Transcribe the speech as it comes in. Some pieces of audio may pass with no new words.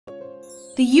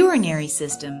The urinary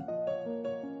system.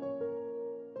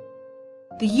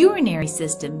 The urinary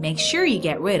system makes sure you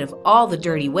get rid of all the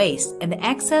dirty waste and the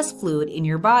excess fluid in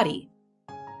your body.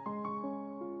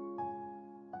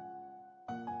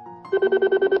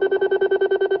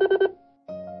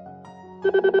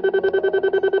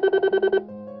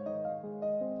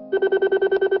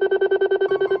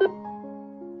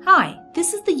 Hi,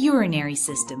 this is the urinary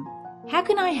system. How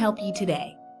can I help you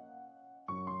today?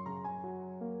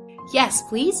 Yes,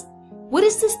 please. What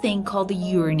is this thing called the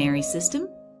urinary system?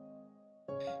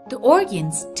 The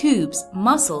organs, tubes,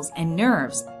 muscles, and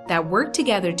nerves that work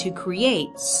together to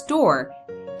create, store,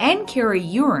 and carry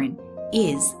urine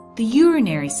is the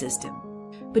urinary system.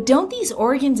 But don't these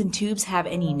organs and tubes have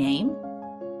any name?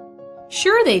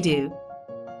 Sure they do.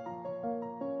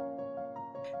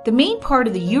 The main part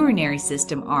of the urinary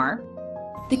system are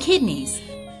the kidneys.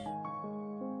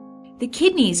 The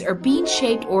kidneys are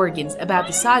bean-shaped organs about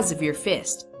the size of your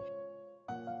fist.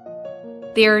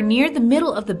 They are near the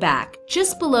middle of the back,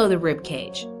 just below the rib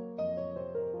cage.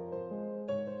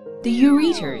 The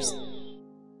ureters,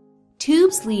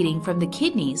 tubes leading from the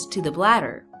kidneys to the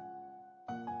bladder.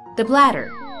 The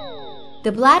bladder.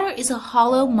 The bladder is a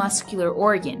hollow muscular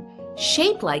organ,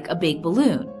 shaped like a big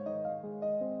balloon.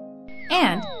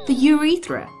 And the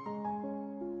urethra,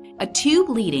 a tube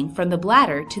leading from the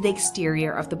bladder to the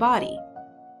exterior of the body.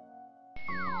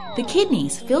 The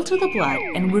kidneys filter the blood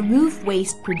and remove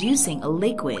waste, producing a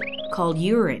liquid called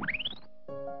urine.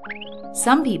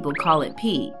 Some people call it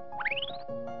pee.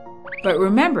 But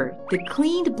remember, the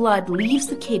cleaned blood leaves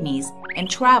the kidneys and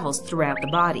travels throughout the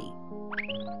body.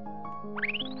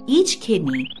 Each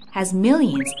kidney has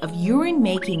millions of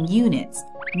urine-making units,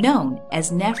 known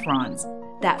as nephrons,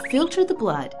 that filter the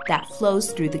blood that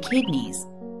flows through the kidneys.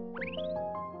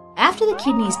 After the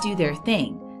kidneys do their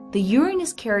thing, the urine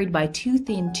is carried by two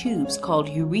thin tubes called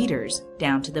ureters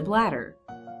down to the bladder.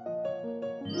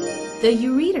 The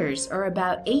ureters are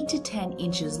about 8 to 10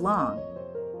 inches long.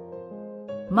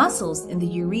 Muscles in the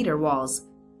ureter walls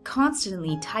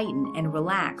constantly tighten and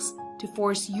relax to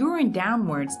force urine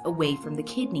downwards away from the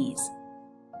kidneys.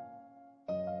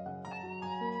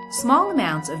 Small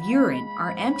amounts of urine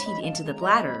are emptied into the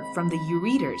bladder from the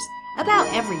ureters about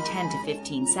every 10 to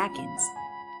 15 seconds.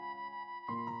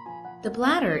 The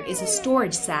bladder is a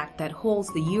storage sac that holds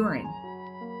the urine.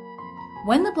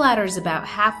 When the bladder is about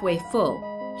halfway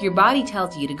full, your body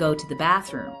tells you to go to the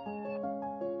bathroom.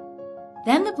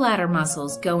 Then the bladder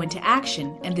muscles go into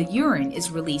action and the urine is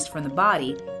released from the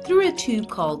body through a tube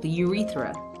called the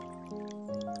urethra.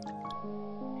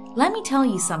 Let me tell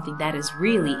you something that is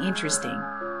really interesting.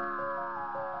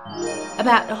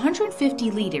 About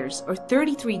 150 liters or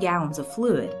 33 gallons of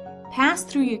fluid pass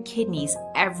through your kidneys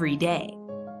every day.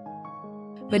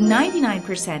 But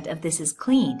 99% of this is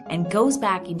cleaned and goes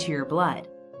back into your blood.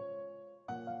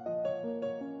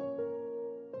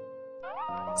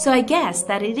 So I guess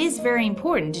that it is very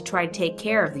important to try to take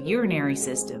care of the urinary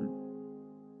system.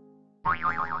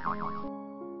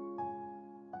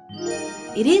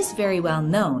 It is very well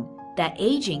known that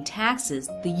aging taxes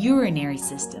the urinary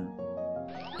system.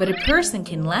 But a person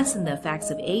can lessen the effects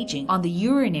of aging on the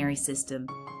urinary system,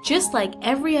 just like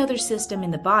every other system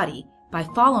in the body, by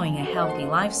following a healthy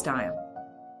lifestyle.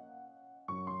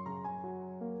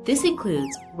 This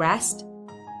includes rest,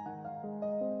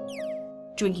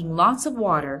 drinking lots of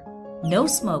water, no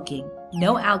smoking,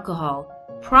 no alcohol,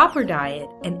 proper diet,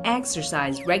 and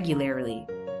exercise regularly.